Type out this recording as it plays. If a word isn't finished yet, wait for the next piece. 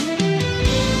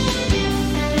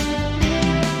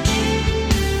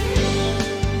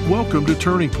Welcome to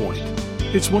Turning Point.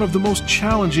 It's one of the most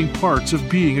challenging parts of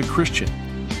being a Christian,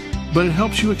 but it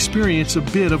helps you experience a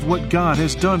bit of what God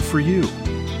has done for you.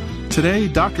 Today,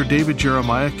 Dr. David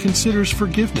Jeremiah considers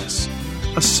forgiveness,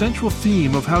 a central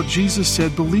theme of how Jesus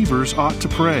said believers ought to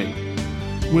pray.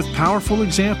 With powerful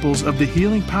examples of the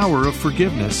healing power of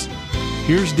forgiveness,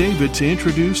 here's David to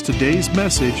introduce today's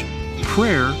message,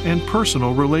 Prayer and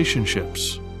Personal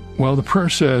Relationships. Well, the prayer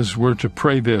says we're to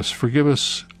pray this: forgive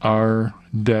us our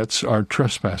debts, our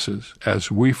trespasses,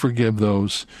 as we forgive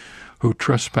those who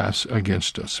trespass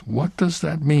against us. What does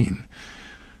that mean?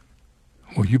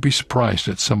 Well, you'd be surprised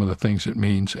at some of the things it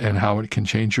means and how it can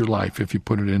change your life if you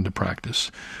put it into practice.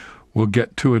 We'll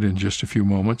get to it in just a few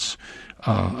moments.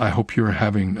 I hope you're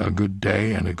having a good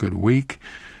day and a good week.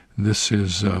 This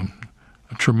is a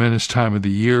tremendous time of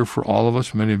the year for all of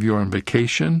us. Many of you are on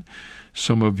vacation.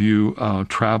 Some of you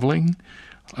traveling.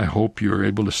 I hope you're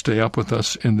able to stay up with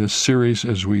us in this series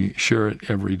as we share it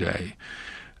every day.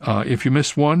 If you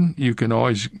missed one, you can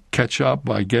always catch up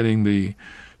by getting the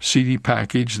CD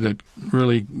package that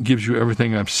really gives you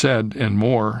everything I've said and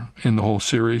more in the whole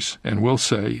series, and will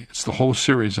say it's the whole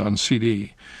series on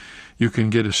CD. You can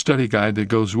get a study guide that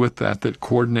goes with that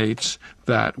coordinates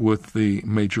that with the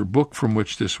major book from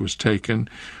which this was taken,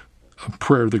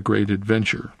 Prayer the Great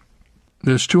Adventure.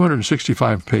 This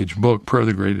 265-page book, Prayer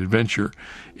the Great Adventure,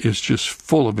 is just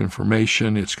full of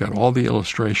information. It's got all the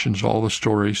illustrations, all the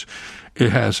stories. It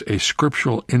has a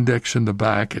scriptural index in the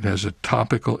back. It has a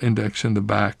topical index in the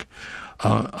back.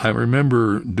 I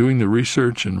remember doing the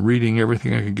research and reading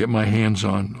everything I could get my hands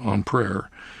on prayer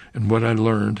and what I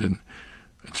learned, and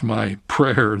it's my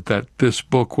prayer that this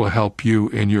book will help you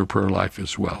in your prayer life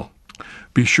as well.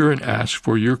 Be sure and ask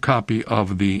for your copy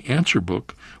of the answer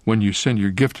book when you send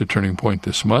your gift to Turning Point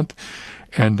this month.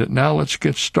 And now let's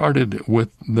get started with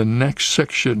the next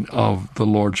section of the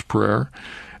Lord's Prayer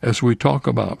as we talk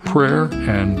about prayer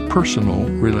and personal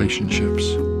relationships.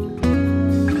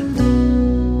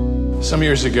 Some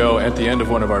years ago, at the end of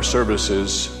one of our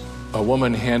services, a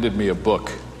woman handed me a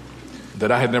book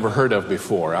that I had never heard of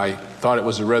before. I thought it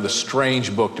was a rather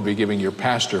strange book to be giving your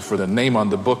pastor, for the name on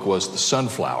the book was The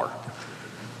Sunflower.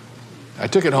 I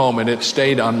took it home and it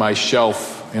stayed on my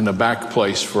shelf in the back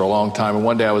place for a long time. And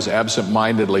one day I was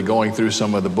absent-mindedly going through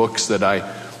some of the books that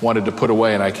I wanted to put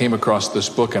away, and I came across this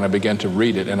book and I began to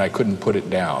read it, and I couldn't put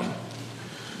it down.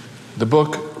 The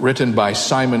book, written by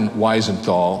Simon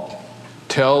Wiesenthal,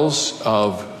 tells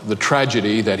of the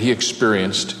tragedy that he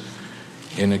experienced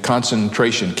in a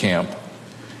concentration camp.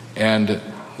 And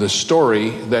the story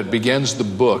that begins the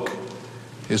book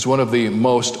is one of the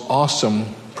most awesome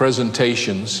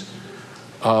presentations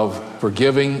of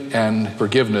forgiving and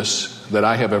forgiveness that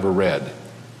I have ever read.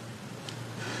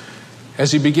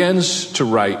 As he begins to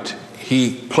write,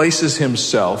 he places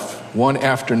himself one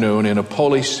afternoon in a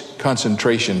Polish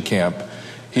concentration camp.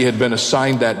 He had been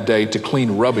assigned that day to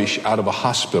clean rubbish out of a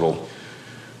hospital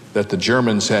that the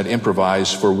Germans had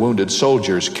improvised for wounded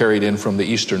soldiers carried in from the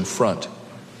Eastern Front.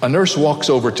 A nurse walks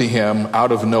over to him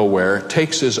out of nowhere,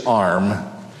 takes his arm,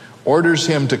 orders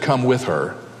him to come with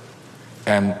her,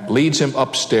 and leads him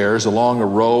upstairs along a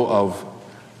row of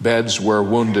beds where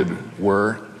wounded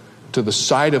were, to the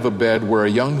side of a bed where a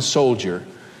young soldier,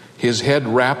 his head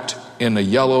wrapped in a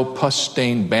yellow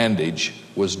pus-stained bandage,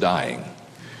 was dying.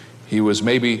 He was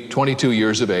maybe 22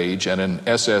 years of age and an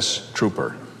SS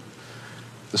trooper.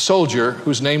 The soldier,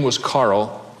 whose name was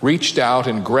Karl, reached out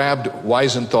and grabbed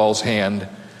Wiesenthal's hand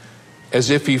as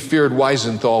if he feared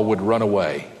Wiesenthal would run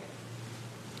away.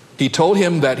 He told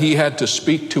him that he had to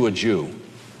speak to a Jew.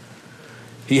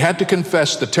 He had to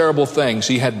confess the terrible things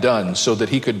he had done so that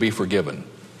he could be forgiven,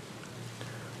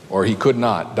 or he could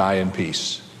not die in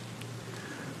peace.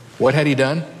 What had he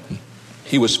done?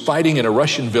 He was fighting in a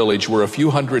Russian village where a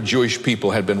few hundred Jewish people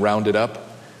had been rounded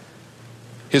up.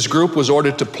 His group was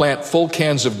ordered to plant full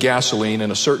cans of gasoline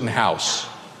in a certain house,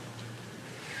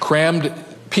 crammed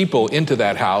people into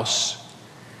that house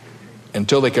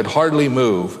until they could hardly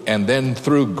move, and then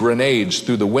threw grenades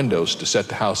through the windows to set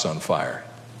the house on fire.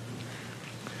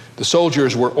 The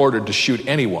soldiers were ordered to shoot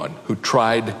anyone who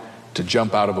tried to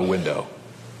jump out of a window.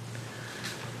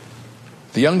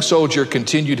 The young soldier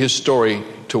continued his story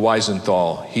to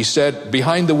Wiesenthal. He said,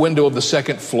 "Behind the window of the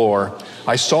second floor,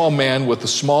 I saw a man with a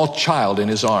small child in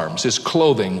his arms. His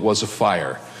clothing was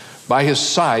afire. By his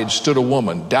side stood a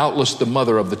woman, doubtless the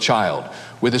mother of the child.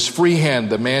 With his free hand,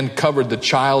 the man covered the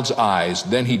child's eyes.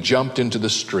 Then he jumped into the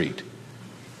street.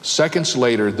 Seconds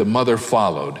later, the mother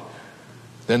followed.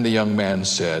 Then the young man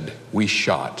said, 'We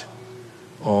shot.'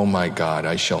 Oh my God,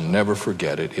 I shall never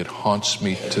forget it. It haunts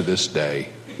me to this day.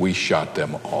 We shot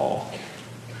them all."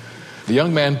 The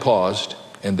young man paused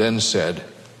and then said,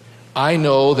 I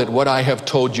know that what I have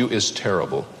told you is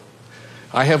terrible.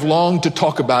 I have longed to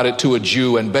talk about it to a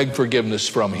Jew and beg forgiveness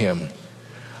from him.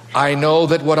 I know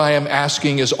that what I am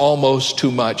asking is almost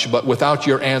too much, but without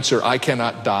your answer, I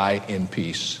cannot die in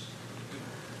peace.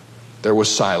 There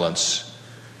was silence,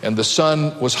 and the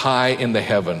sun was high in the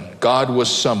heaven. God was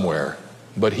somewhere.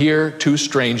 But here, two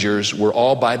strangers were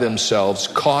all by themselves,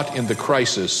 caught in the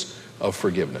crisis of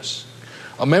forgiveness.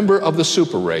 A member of the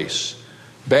super race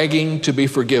begging to be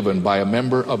forgiven by a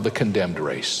member of the condemned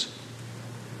race.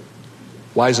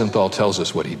 Wiesenthal tells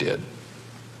us what he did.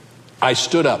 I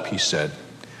stood up, he said,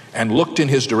 and looked in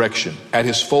his direction, at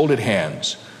his folded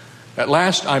hands. At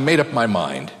last I made up my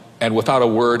mind, and without a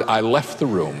word I left the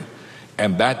room,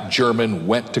 and that German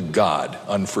went to God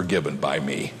unforgiven by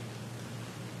me.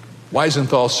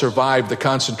 Wiesenthal survived the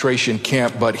concentration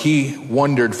camp, but he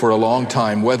wondered for a long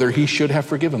time whether he should have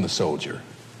forgiven the soldier.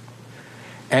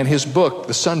 And his book,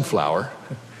 The Sunflower,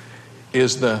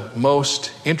 is the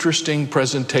most interesting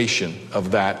presentation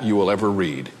of that you will ever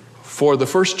read. For the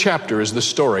first chapter is the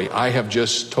story I have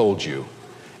just told you,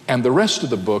 and the rest of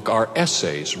the book are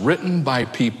essays written by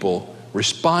people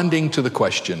responding to the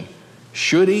question,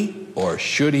 should he or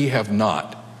should he have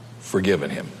not forgiven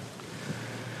him?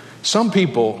 Some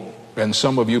people, and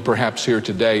some of you perhaps here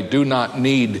today, do not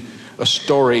need a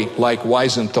story like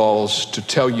Wiesenthal's to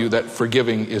tell you that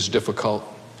forgiving is difficult.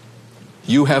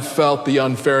 You have felt the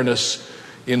unfairness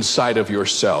inside of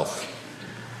yourself.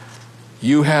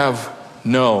 You have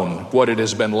known what it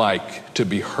has been like to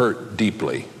be hurt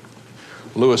deeply.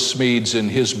 Lewis Smedes, in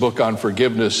his book on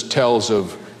forgiveness, tells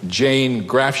of Jane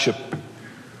Grafship.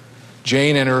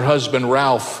 Jane and her husband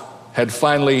Ralph had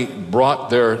finally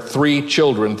brought their 3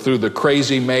 children through the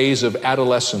crazy maze of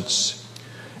adolescence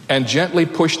and gently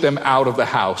pushed them out of the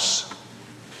house.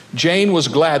 Jane was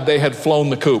glad they had flown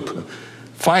the coop.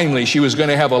 Finally, she was going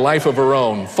to have a life of her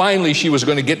own. Finally, she was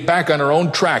going to get back on her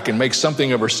own track and make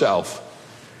something of herself.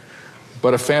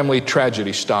 But a family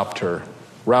tragedy stopped her.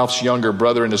 Ralph's younger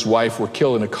brother and his wife were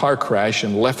killed in a car crash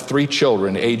and left 3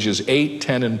 children, ages 8,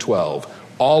 10, and 12.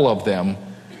 All of them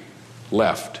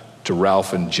left to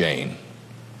Ralph and Jane.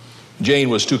 Jane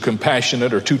was too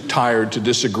compassionate or too tired to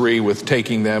disagree with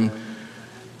taking them.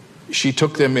 She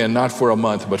took them in, not for a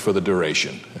month, but for the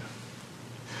duration.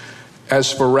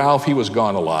 As for Ralph, he was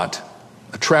gone a lot.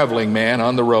 A traveling man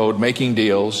on the road making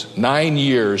deals. 9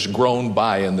 years grown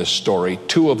by in this story.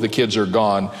 2 of the kids are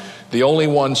gone. The only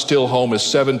one still home is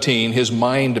 17. His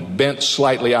mind bent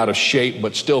slightly out of shape,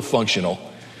 but still functional.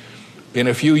 In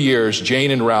a few years,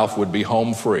 Jane and Ralph would be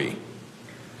home free.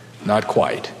 Not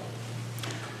quite.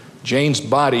 Jane's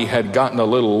body had gotten a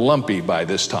little lumpy by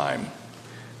this time,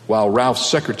 while Ralph's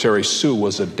secretary, Sue,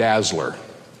 was a dazzler.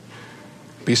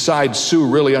 Besides, Sue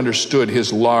really understood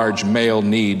his large male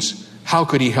needs. How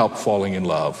could he help falling in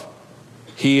love?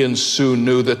 He and Sue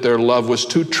knew that their love was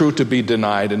too true to be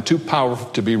denied and too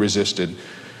powerful to be resisted.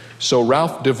 So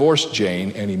Ralph divorced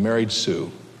Jane and he married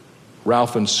Sue.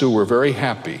 Ralph and Sue were very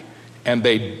happy, and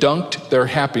they dunked their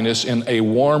happiness in a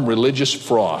warm religious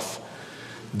froth.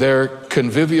 Their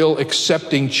convivial,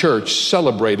 accepting church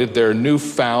celebrated their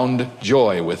newfound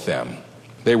joy with them.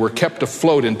 They were kept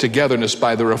afloat in togetherness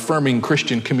by their affirming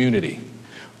Christian community.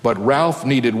 But Ralph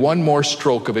needed one more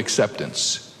stroke of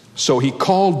acceptance. So he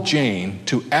called Jane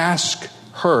to ask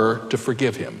her to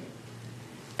forgive him.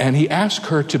 And he asked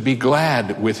her to be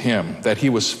glad with him that he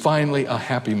was finally a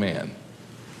happy man.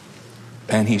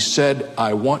 And he said,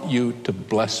 I want you to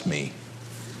bless me.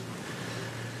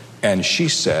 And she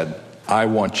said, I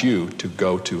want you to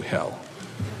go to hell.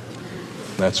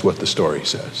 That's what the story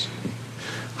says.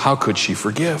 How could she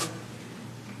forgive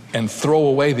and throw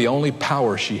away the only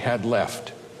power she had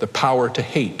left, the power to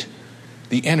hate,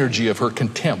 the energy of her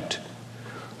contempt?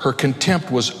 Her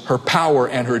contempt was her power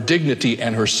and her dignity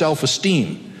and her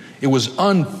self-esteem. It was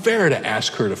unfair to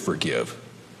ask her to forgive.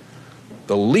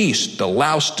 The least the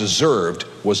louse deserved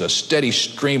was a steady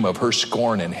stream of her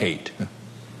scorn and hate.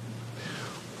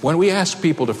 When we ask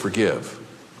people to forgive,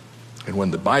 and when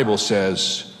the Bible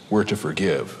says we're to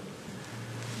forgive,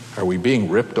 are we being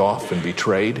ripped off and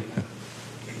betrayed?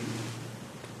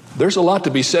 There's a lot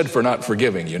to be said for not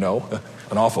forgiving, you know,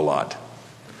 an awful lot.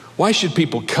 Why should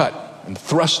people cut and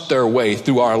thrust their way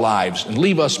through our lives and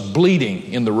leave us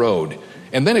bleeding in the road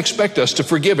and then expect us to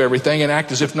forgive everything and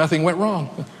act as if nothing went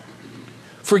wrong?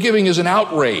 Forgiving is an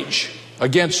outrage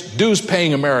against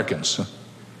dues-paying Americans.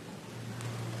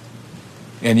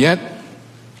 And yet,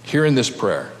 here in this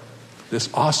prayer, this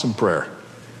awesome prayer,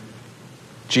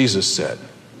 Jesus said,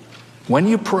 when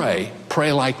you pray,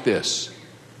 pray like this.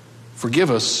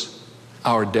 Forgive us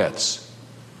our debts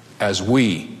as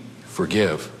we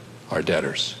forgive our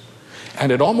debtors.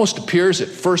 And it almost appears at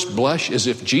first blush as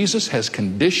if Jesus has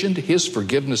conditioned his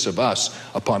forgiveness of us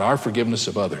upon our forgiveness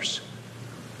of others.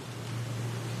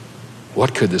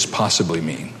 What could this possibly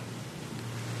mean?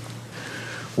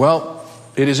 Well,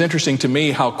 it is interesting to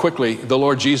me how quickly the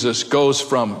Lord Jesus goes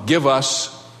from give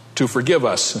us to forgive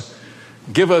us.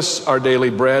 Give us our daily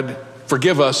bread,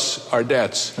 forgive us our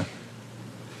debts.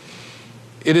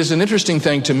 It is an interesting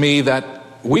thing to me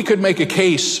that we could make a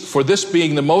case for this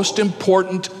being the most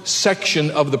important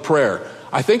section of the prayer.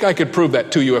 I think I could prove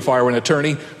that to you if I were an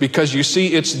attorney, because you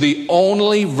see, it's the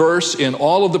only verse in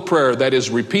all of the prayer that is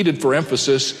repeated for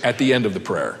emphasis at the end of the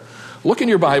prayer. Look in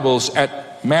your Bibles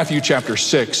at Matthew chapter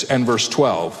 6 and verse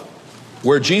 12,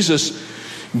 where Jesus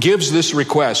gives this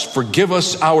request, forgive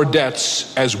us our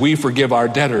debts as we forgive our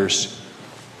debtors.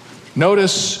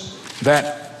 Notice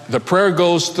that the prayer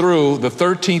goes through the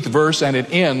 13th verse and it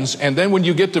ends, and then when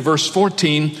you get to verse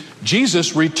 14,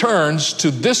 Jesus returns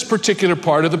to this particular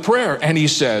part of the prayer, and he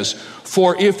says,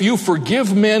 for if you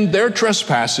forgive men their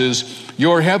trespasses,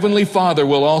 your heavenly Father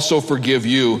will also forgive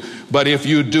you. But if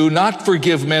you do not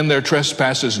forgive men their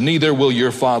trespasses, neither will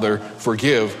your Father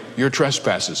forgive your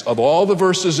trespasses. Of all the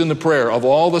verses in the prayer, of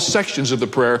all the sections of the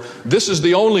prayer, this is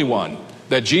the only one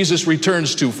that Jesus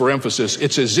returns to for emphasis.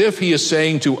 It's as if he is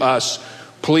saying to us,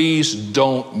 please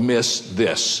don't miss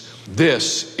this.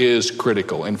 This is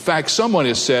critical. In fact, someone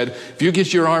has said, if you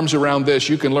get your arms around this,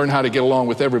 you can learn how to get along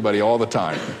with everybody all the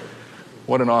time.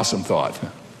 What an awesome thought.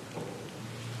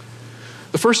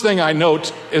 The first thing I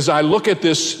note as I look at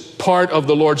this part of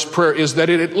the Lord's Prayer is that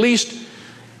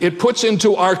it puts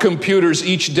into our computers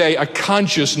each day a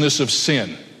consciousness of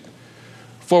sin.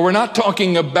 For we're not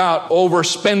talking about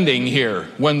overspending here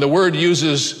when the word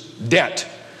uses debt.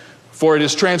 For it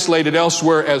is translated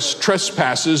elsewhere as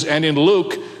trespasses, and in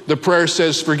Luke, the prayer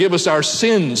says, forgive us our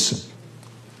sins.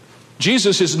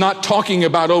 Jesus is not talking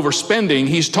about overspending.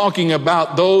 He's talking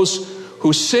about those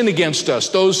who sin against us,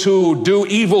 those who do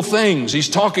evil things. He's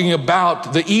talking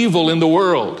about the evil in the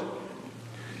world.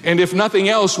 And if nothing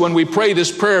else, when we pray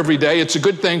this prayer every day, it's a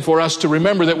good thing for us to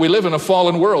remember that we live in a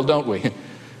fallen world, don't we?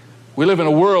 We live in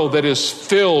a world that is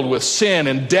filled with sin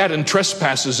and debt and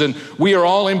trespasses, and we are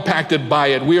all impacted by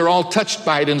it. We are all touched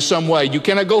by it in some way. You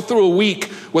cannot go through a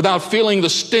week without feeling the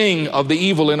sting of the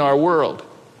evil in our world.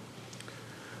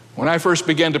 When I first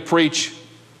began to preach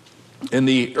in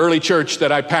the early church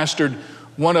that I pastored,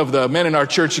 one of the men in our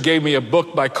church gave me a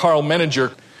book by Carl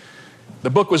Menninger. The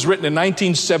book was written in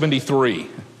 1973.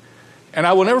 And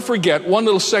I will never forget one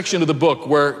little section of the book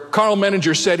where Carl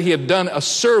Menninger said he had done a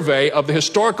survey of the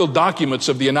historical documents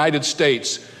of the United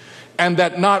States, and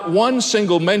that not one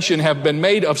single mention have been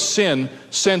made of sin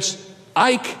since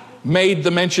Ike made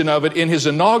the mention of it in his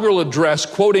inaugural address,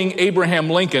 quoting Abraham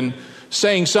Lincoln,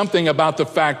 saying something about the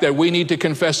fact that we need to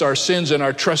confess our sins and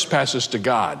our trespasses to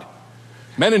God.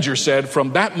 Menninger said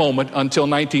from that moment until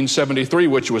 1973,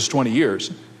 which was 20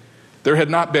 years, there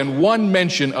had not been one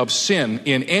mention of sin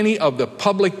in any of the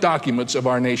public documents of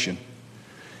our nation.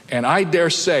 And I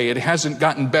dare say it hasn't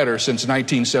gotten better since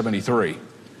 1973.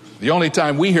 The only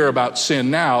time we hear about sin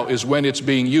now is when it's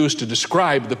being used to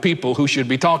describe the people who should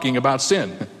be talking about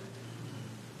sin.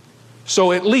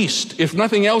 So at least, if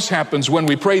nothing else happens when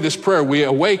we pray this prayer, we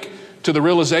awake to the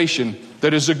realization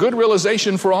that is a good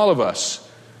realization for all of us,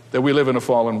 that we live in a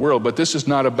fallen world. But this is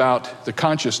not about the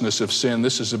consciousness of sin.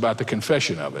 This is about the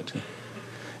confession of it.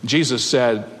 Jesus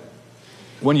said,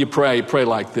 when you pray, pray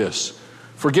like this.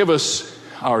 Forgive us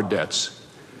our debts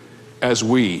as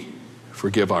we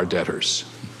forgive our debtors.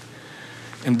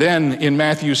 And then in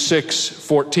Matthew 6,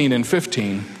 14 and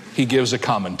 15, he gives a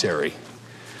commentary.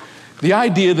 The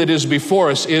idea that is before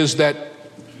us is that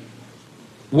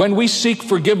when we seek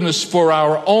forgiveness for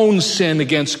our own sin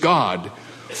against God,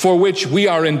 for which we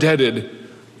are indebted,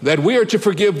 that we are to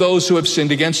forgive those who have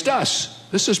sinned against us.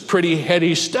 This is pretty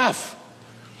heady stuff.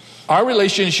 Our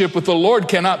relationship with the Lord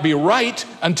cannot be right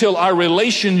until our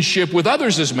relationship with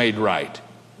others is made right.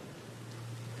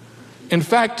 In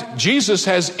fact, Jesus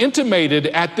has intimated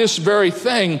at this very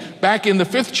thing back in the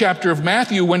 5th chapter of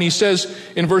Matthew when he says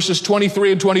in verses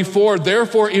 23 and 24,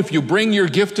 therefore, if you bring your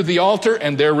gift to the altar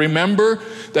and there remember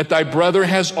that thy brother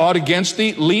has aught against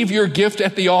thee, leave your gift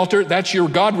at the altar. That's your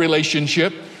God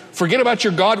relationship. Forget about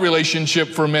your God relationship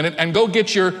for a minute and go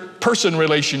get your person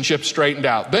relationship straightened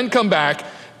out. Then come back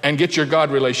and get your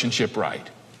God relationship right.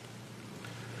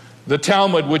 The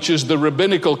Talmud, which is the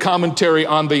rabbinical commentary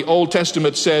on the Old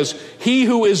Testament, says, he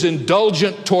who is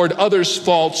indulgent toward others'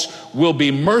 faults will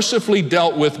be mercifully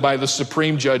dealt with by the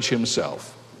supreme judge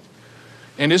himself.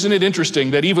 And isn't it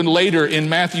interesting that even later in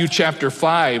Matthew chapter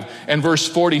 5 and verse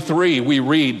 43, we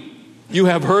read, You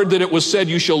have heard that it was said,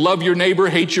 you shall love your neighbor,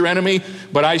 hate your enemy.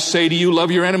 But I say to you, love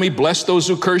your enemy, bless those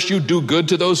who curse you, do good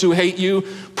to those who hate you,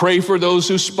 pray for those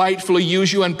who spitefully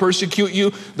use you and persecute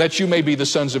you, that you may be the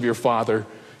sons of your Father.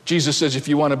 Jesus says, if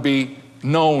you want to be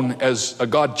known as a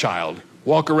God child,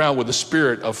 walk around with the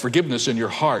spirit of forgiveness in your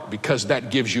heart, because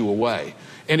that gives you away.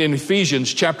 And in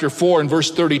Ephesians chapter 4 and verse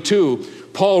 32,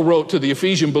 Paul wrote to the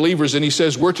Ephesian believers, and he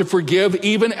says, we're to forgive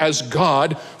even as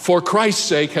God, for Christ's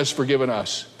sake, has forgiven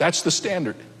us. That's the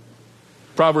standard.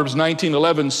 Proverbs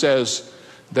 19:11 says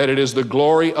that it is the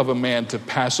glory of a man to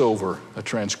pass over a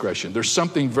transgression. There's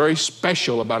something very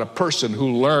special about a person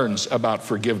who learns about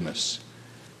forgiveness.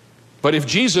 But if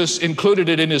Jesus included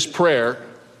it in his prayer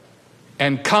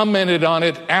and commented on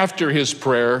it after his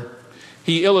prayer,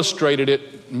 he illustrated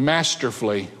it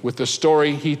masterfully with the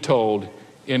story he told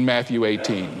in Matthew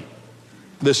 18.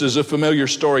 This is a familiar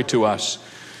story to us.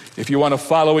 If you want to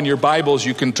follow in your Bibles,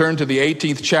 you can turn to the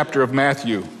 18th chapter of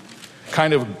Matthew.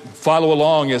 Kind of follow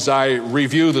along as I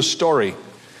review the story.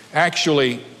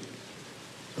 Actually,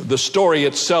 the story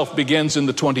itself begins in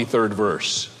the 23rd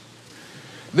verse.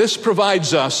 This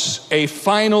provides us a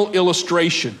final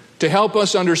illustration to help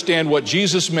us understand what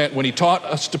Jesus meant when he taught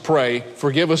us to pray,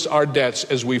 forgive us our debts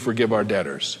as we forgive our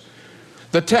debtors.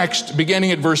 The text,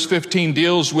 beginning at verse 15,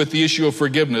 deals with the issue of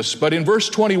forgiveness. But in verse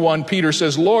 21, Peter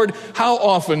says, Lord, how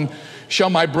often shall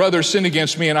my brother sin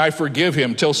against me and I forgive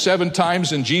him? Till 7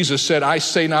 times? And Jesus said, I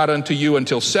say not unto you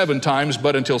until 7 times,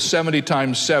 but until 70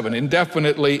 times 7.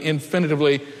 Indefinitely,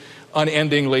 infinitively,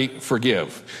 unendingly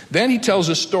forgive. Then he tells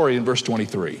a story in verse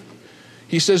 23.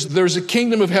 He says, there's a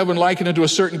kingdom of heaven likened unto a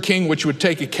certain king which would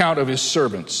take account of his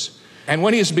servants. And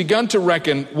when he has begun to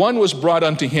reckon, one was brought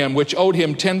unto him which owed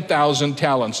him 10,000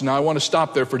 talents. Now I want to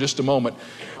stop there for just a moment.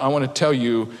 I want to tell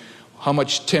you how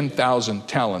much 10,000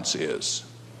 talents is.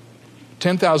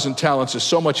 10,000 talents is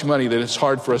so much money that it's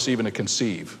hard for us even to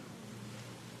conceive.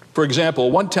 For example,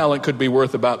 1 talent could be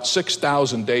worth about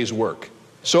 6,000 days' work.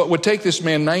 So it would take this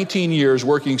man 19 years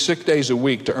working 6 days a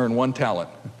week to earn 1 talent.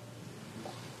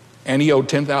 And he owed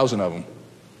 10,000 of them.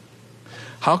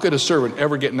 How could a servant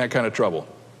ever get in that kind of trouble?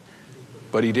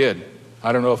 But he did.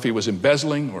 I don't know if he was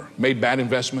embezzling or made bad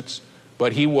investments,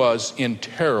 but he was in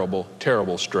terrible,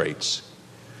 terrible straits.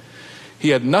 He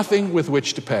had nothing with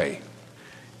which to pay.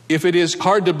 If it is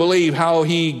hard to believe how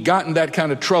he got in that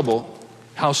kind of trouble,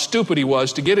 how stupid he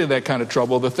was to get in that kind of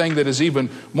trouble, the thing that is even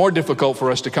more difficult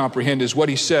for us to comprehend is what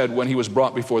he said when he was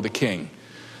brought before the king.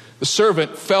 The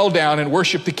servant fell down and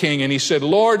worshiped the king, and he said,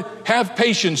 Lord, have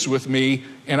patience with me,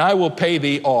 and I will pay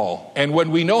thee all. And when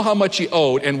we know how much he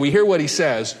owed, and we hear what he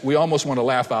says, we almost want to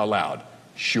laugh out loud.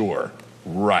 Sure,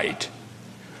 right.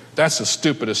 That's the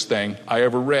stupidest thing I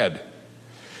ever read.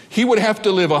 He would have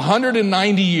to live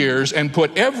 190 years and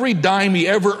put every dime he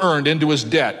ever earned into his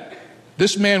debt.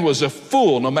 This man was a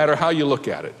fool, no matter how you look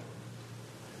at it.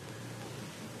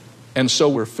 And so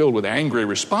we're filled with angry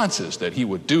responses that he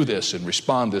would do this and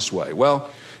respond this way. Well,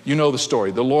 you know the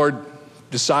story. The Lord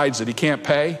decides that he can't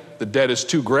pay. The debt is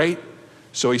too great.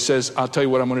 So he says, I'll tell you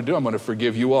what I'm going to do. I'm going to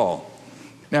forgive you all.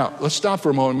 Now, let's stop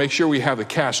for a moment and make sure we have the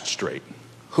cast straight.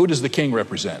 Who does the king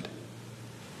represent?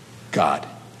 God.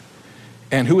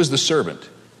 And who is the servant?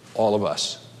 All of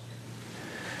us.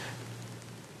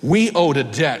 We owed a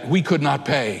debt we could not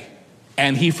pay,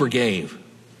 and he forgave.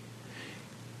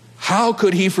 How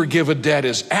could he forgive a debt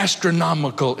as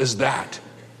astronomical as that?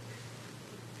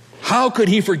 How could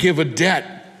he forgive a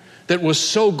debt that was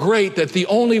so great that the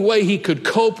only way he could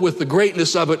cope with the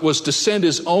greatness of it was to send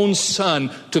his own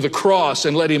son to the cross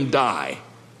and let him die?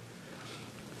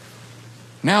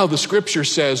 Now the scripture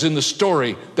says in the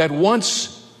story that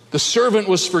once the servant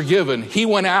was forgiven, he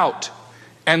went out,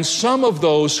 and some of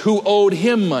those who owed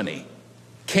him money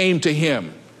came to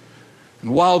him.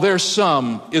 And while their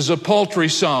sum is a paltry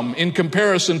sum in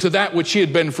comparison to that which he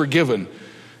had been forgiven,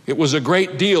 it was a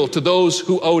great deal to those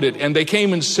who owed it. And they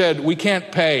came and said, we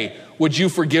can't pay. Would you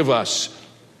forgive us?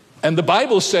 And the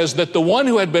Bible says that the one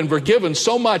who had been forgiven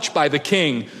so much by the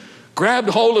king grabbed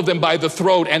hold of them by the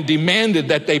throat and demanded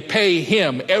that they pay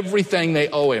him everything they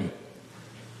owe him.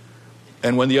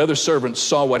 And when the other servants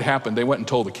saw what happened, they went and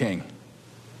told the king.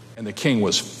 And the king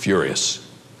was furious.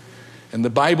 And the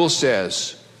Bible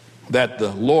says that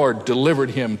the Lord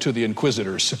delivered him to the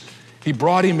inquisitors. He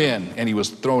brought him in and he was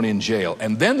thrown in jail.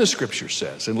 And then the scripture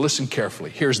says, and listen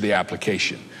carefully, here's the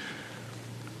application.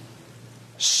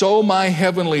 So my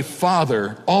heavenly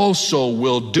Father also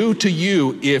will do to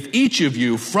you if each of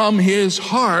you from his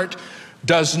heart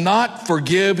does not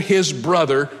forgive his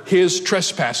brother his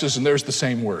trespasses. And there's the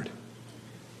same word.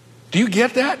 Do you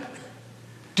get that?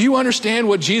 Do you understand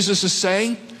what Jesus is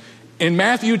saying? In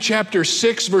Matthew chapter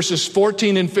 6, verses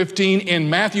 14 and 15, in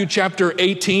Matthew chapter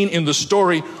 18, in the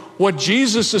story, what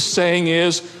Jesus is saying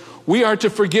is, we are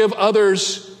to forgive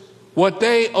others what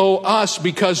they owe us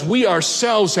because we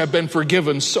ourselves have been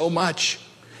forgiven so much.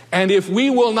 And if we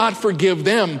will not forgive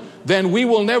them, then we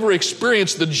will never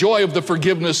experience the joy of the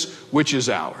forgiveness which is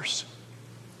ours.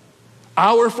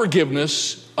 Our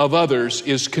forgiveness of others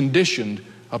is conditioned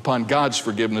upon God's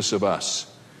forgiveness of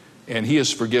us. And He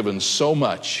has forgiven so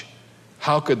much.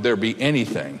 How could there be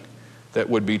anything that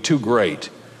would be too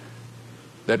great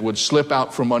that would slip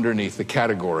out from underneath the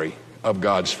category of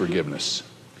God's forgiveness?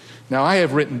 Now, I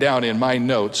have written down in my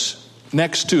notes,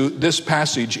 next to this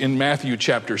passage in Matthew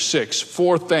chapter 6,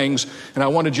 4 things, and I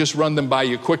want to just run them by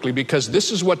you quickly because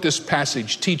this is what this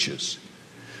passage teaches.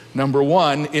 Number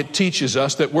 1, it teaches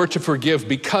us that we're to forgive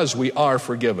because we are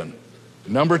forgiven.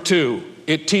 Number 2,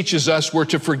 it teaches us we're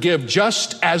to forgive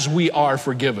just as we are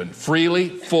forgiven, freely,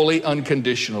 fully,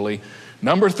 unconditionally.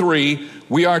 Number 3,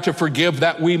 we are to forgive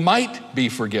that we might be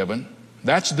forgiven.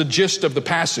 That's the gist of the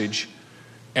passage.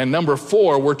 And number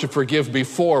 4, we're to forgive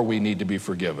before we need to be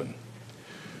forgiven.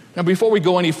 Now, before we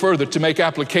go any further to make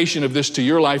application of this to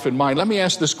your life and mine, let me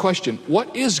ask this question.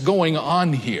 What is going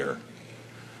on here?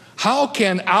 How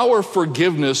can our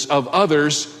forgiveness of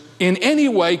others in any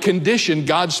way condition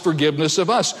God's forgiveness of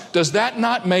us? Does that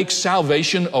not make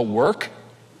salvation a work?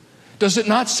 Does it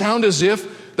not sound as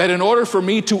if that in order for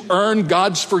me to earn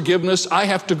God's forgiveness, I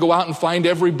have to go out and find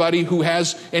everybody who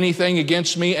has anything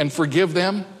against me and forgive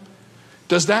them?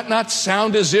 Does that not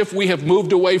sound as if we have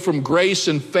moved away from grace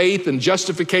and faith and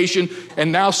justification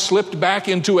and now slipped back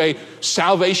into a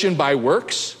salvation by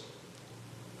works?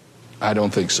 I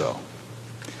don't think so.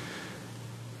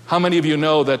 How many of you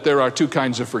know that there are 2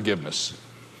 kinds of forgiveness?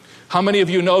 How many of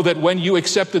you know that when you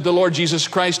accepted the Lord Jesus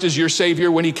Christ as your Savior,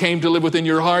 when He came to live within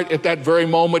your heart, at that very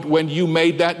moment when you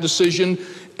made that decision,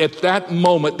 at that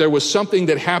moment there was something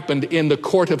that happened in the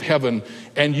court of heaven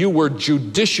and you were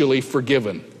judicially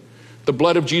forgiven. The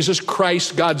blood of Jesus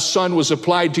Christ, God's Son, was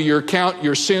applied to your account.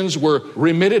 Your sins were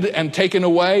remitted and taken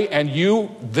away, and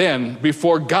you then,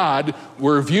 before God,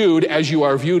 were viewed as you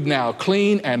are viewed now,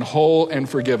 clean and whole and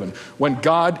forgiven. When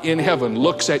God in heaven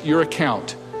looks at your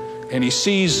account and He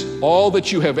sees all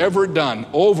that you have ever done,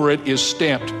 over it is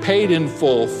stamped, paid in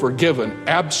full, forgiven,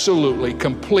 absolutely,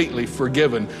 completely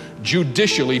forgiven,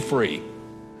 judicially free.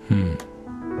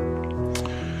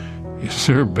 Is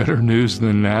there better news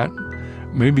than that?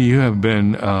 Maybe you have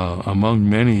been among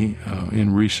many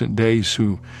in recent days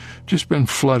who just been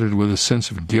flooded with a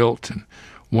sense of guilt and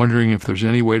wondering if there's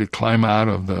any way to climb out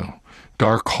of the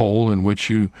dark hole in which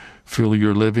you feel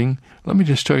you're living. Let me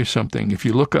just tell you something. If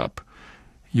you look up,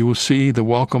 you will see the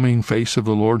welcoming face of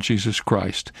the Lord Jesus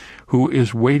Christ, who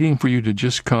is waiting for you to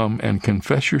just come and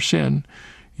confess your sin.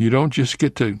 You don't just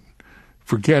get to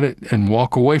forget it and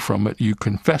walk away from it. You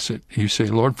confess it. You say,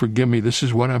 Lord, forgive me. This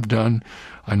is what I've done.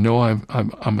 I know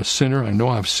I'm a sinner. I know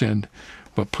I've sinned,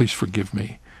 but please forgive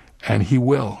me. And He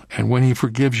will. And when He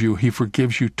forgives you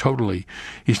totally.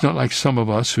 He's not like some of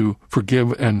us who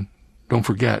forgive and don't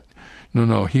forget.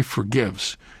 No, He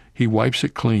forgives. He wipes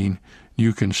it clean.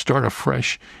 You can start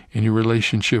afresh in your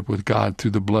relationship with God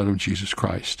through the blood of Jesus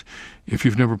Christ. If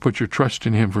you've never put your trust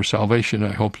in Him for salvation,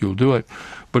 I hope you'll do it.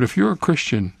 But if you're a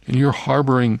Christian and you're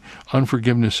harboring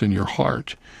unforgiveness in your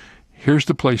heart, here's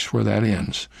the place where that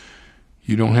ends.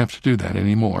 You don't have to do that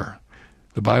anymore.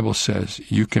 The Bible says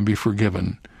you can be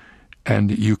forgiven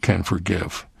and you can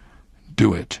forgive.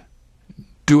 Do it.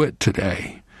 Do it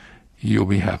today. You'll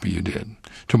be happy you did.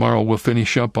 Tomorrow we'll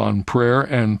finish up on prayer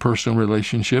and personal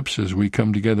relationships as we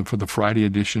come together for the Friday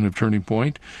edition of Turning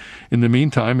Point. In the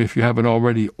meantime, if you haven't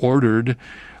already ordered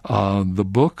the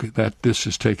book that this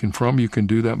is taken from, you can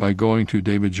do that by going to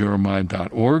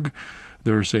davidjeremiah.org.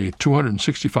 There's a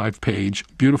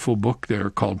 265-page beautiful book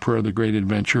there called Prayer of the Great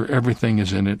Adventure. Everything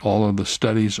is in it, all of the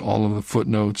studies, all of the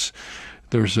footnotes.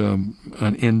 There's an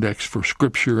index for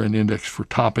scripture, an index for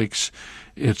topics.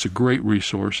 It's a great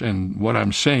resource, and what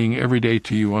I'm saying every day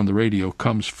to you on the radio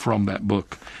comes from that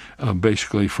book,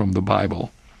 basically from the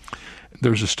Bible.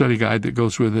 There's a study guide that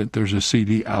goes with it. There's a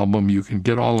CD album. You can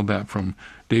get all of that from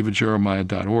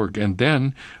davidjeremiah.org. And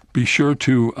then be sure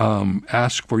to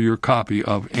ask for your copy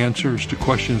of Answers to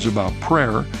Questions About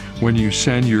Prayer when you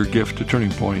send your gift to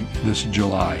Turning Point this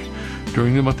July.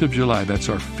 During the month of July, that's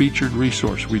our featured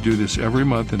resource. We do this every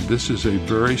month, and this is a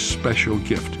very special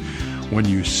gift. When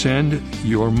you send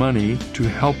your money to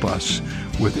help us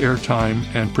with airtime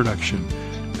and production,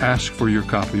 ask for your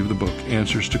copy of the book,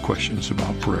 Answers to Questions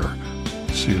About Prayer.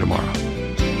 See you tomorrow.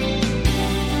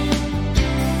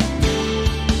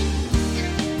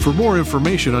 For more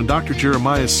information on Dr.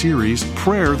 Jeremiah's series,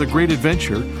 Prayer, the Great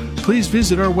Adventure, please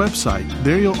visit our website.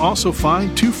 There you'll also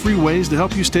find 2 free ways to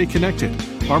help you stay connected: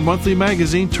 our monthly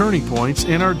magazine, Turning Points,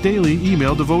 and our daily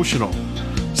email devotional.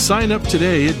 Sign up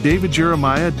today at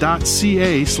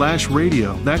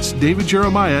davidjeremiah.ca/radio. That's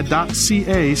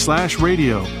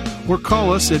davidjeremiah.ca/radio. Or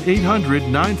call us at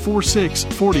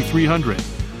 800-946-4300.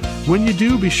 When you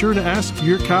do, be sure to ask for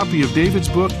your copy of David's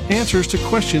book, Answers to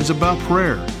Questions About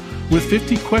Prayer, with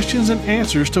 50 questions and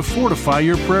answers to fortify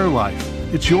your prayer life.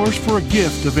 It's yours for a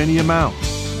gift of any amount.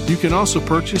 You can also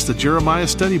purchase the Jeremiah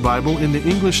Study Bible in the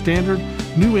English Standard,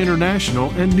 New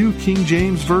International, and New King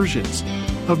James versions,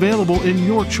 available in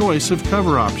your choice of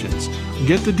cover options.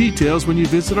 Get the details when you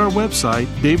visit our website,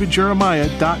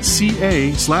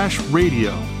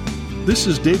 davidjeremiah.ca/radio. This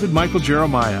is David Michael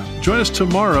Jeremiah. Join us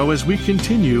tomorrow as we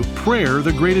continue Prayer,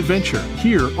 the Great Adventure,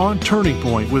 here on Turning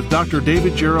Point with Dr.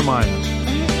 David Jeremiah.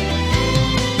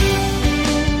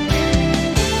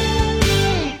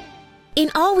 In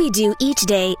all we do each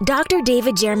day, Dr.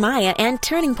 David Jeremiah and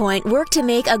Turning Point work to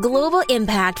make a global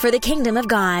impact for the kingdom of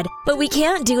God. But we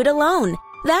can't do it alone.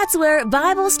 That's where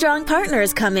Bible Strong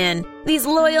Partners come in. These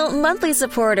loyal monthly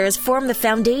supporters form the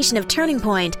foundation of Turning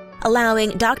Point, allowing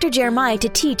Dr. Jeremiah to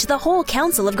teach the whole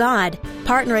counsel of God.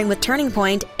 Partnering with Turning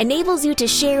Point enables you to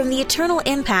share in the eternal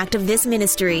impact of this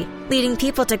ministry, leading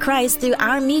people to Christ through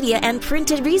our media and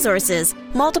printed resources,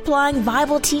 multiplying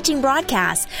Bible teaching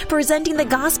broadcasts, presenting the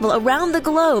gospel around the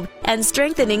globe, and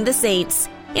strengthening the saints.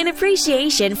 In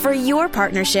appreciation for your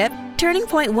partnership, Turning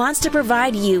Point wants to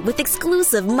provide you with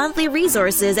exclusive monthly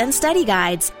resources and study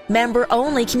guides,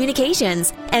 member-only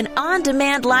communications, an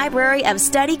on-demand library of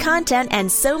study content,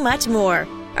 and so much more.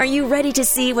 Are you ready to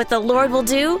see what the Lord will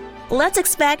do? Let's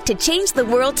expect to change the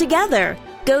world together.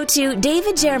 Go to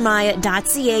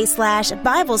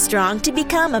davidjeremiah.ca/BibleStrong to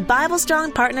become a Bible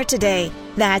Strong partner today.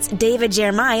 That's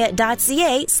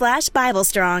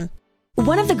davidjeremiah.ca/BibleStrong.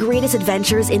 One of the greatest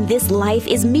adventures in this life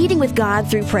is meeting with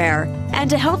God through prayer. And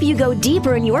to help you go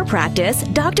deeper in your practice,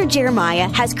 Dr. Jeremiah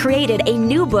has created a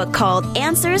new book called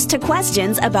Answers to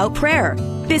Questions About Prayer.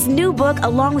 This new book,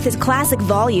 along with his classic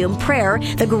volume, Prayer,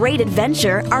 the Great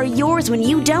Adventure, are yours when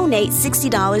you donate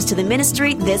 $60 to the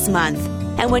ministry this month.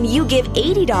 And when you give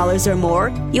 $80 or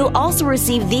more, you'll also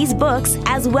receive these books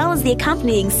as well as the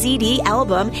accompanying CD,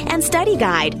 album, and study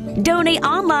guide. Donate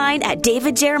online at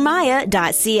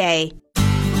davidjeremiah.ca.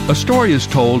 A story is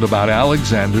told about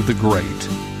Alexander the Great.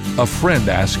 A friend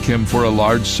asked him for a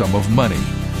large sum of money.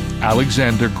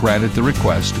 Alexander granted the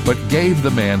request, but gave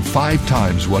the man 5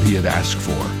 times what he had asked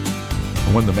for.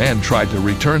 And when the man tried to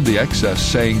return the excess,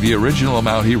 saying the original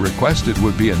amount he requested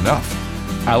would be enough,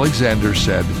 Alexander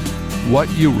said,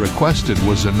 "What you requested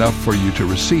was enough for you to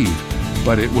receive,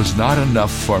 but it was not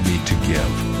enough for me to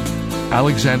give."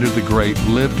 Alexander the Great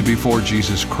lived before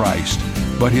Jesus Christ,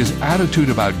 but his attitude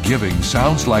about giving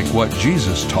sounds like what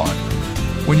Jesus taught.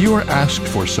 When you are asked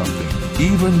for something,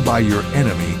 even by your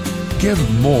enemy, give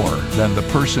more than the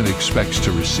person expects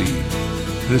to receive.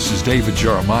 This is David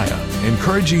Jeremiah,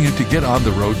 encouraging you to get on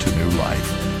the road to new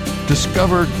life.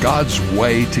 Discover God's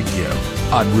way to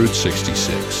give on Route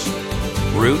 66.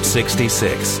 Route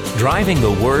 66, driving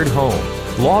the word home.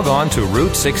 Log on to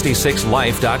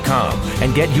Route66Life.com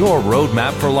and get your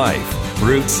roadmap for life.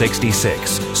 Route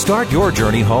 66. Start your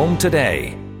journey home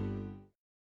today.